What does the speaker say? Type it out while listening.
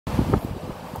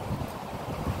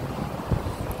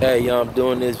Hey, I'm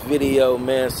doing this video,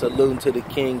 man, saluting to the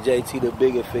King, JT the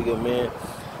Bigger Figure, man.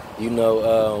 You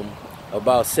know,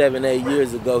 about 7-8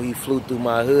 years ago, he flew through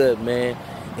my hood, man,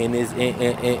 in his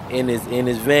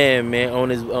van, man,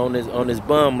 on his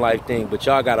bum life thing. But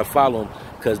y'all gotta follow him,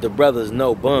 cause the brother's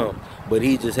no bum. But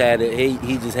he just had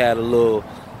a little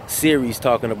series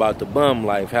talking about the bum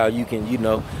life, how you can, you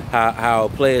know, how a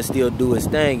player still do his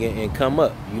thing and come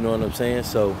up. You know what I'm saying?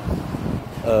 So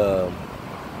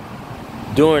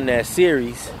during that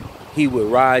series, he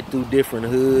would ride through different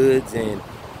hoods and,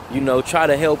 you know, try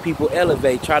to help people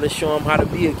elevate, try to show them how to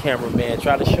be a cameraman,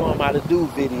 try to show them how to do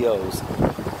videos.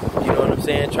 You know what I'm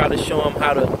saying? Try to show them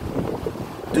how to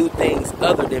do things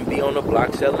other than be on the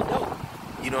block selling dope.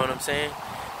 You know what I'm saying?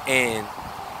 And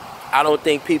I don't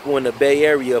think people in the Bay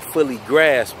Area fully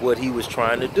grasp what he was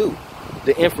trying to do.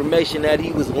 The information that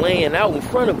he was laying out in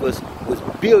front of us was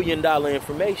billion-dollar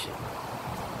information.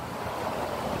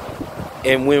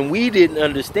 And when we didn't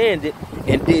understand it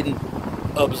and didn't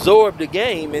absorb the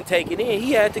game and take it in,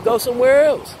 he had to go somewhere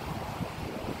else.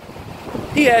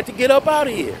 He had to get up out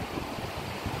of here.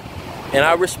 And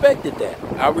I respected that.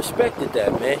 I respected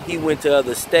that, man. He went to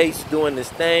other states doing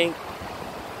this thing.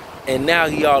 And now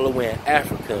he all the way in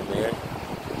Africa, man.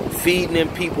 Feeding them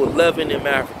people, loving them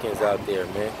Africans out there,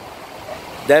 man.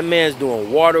 That man's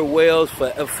doing water wells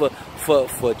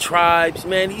for tribes,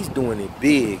 man. He's doing it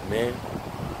big, man.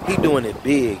 He doing it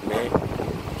big, man.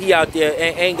 He out there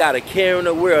ain't got a care in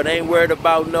the world. Ain't worried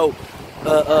about no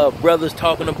brothers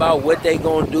talking about what they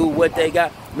gonna do, what they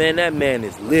got. Man, that man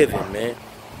is living, man.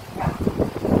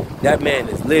 That man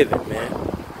is living, man.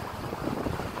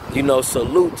 You know,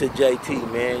 salute to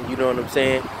JT, man. You know what I'm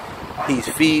saying? He's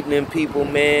feeding them people,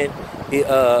 man. He,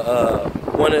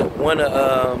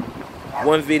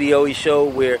 one video he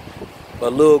showed where a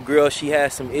little girl, she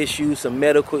had some issues, some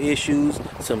medical issues,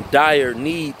 some dire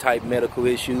need type medical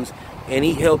issues, and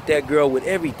he helped that girl with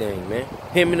everything, man.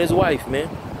 Him and his wife, man.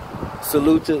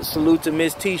 Salute to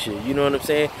Miss Tisha, you know what I'm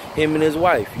saying? Him and his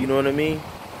wife, you know what I mean?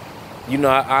 You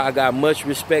know, I got much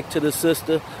respect to the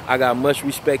sister. I got much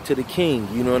respect to the king,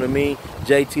 you know what I mean?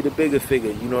 JT the Bigger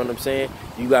Figure, you know what I'm saying?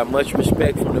 You got much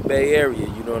respect from the Bay Area,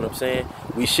 you know what I'm saying?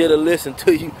 We should have listened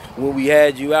to you when we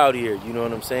had you out here, you know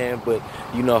what I'm saying? But,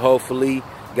 you know, hopefully,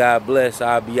 God bless,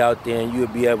 I'll be out there and you'll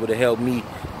be able to help me,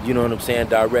 you know what I'm saying,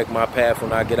 direct my path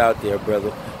when I get out there,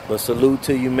 brother. But salute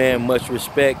to you, man, much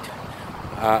respect.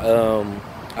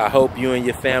 I hope you and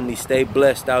your family stay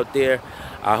blessed out there.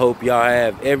 I hope y'all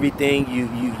have everything you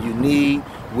need,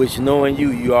 which knowing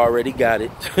you already got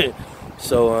it.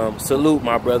 So salute,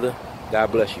 my brother.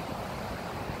 God bless you.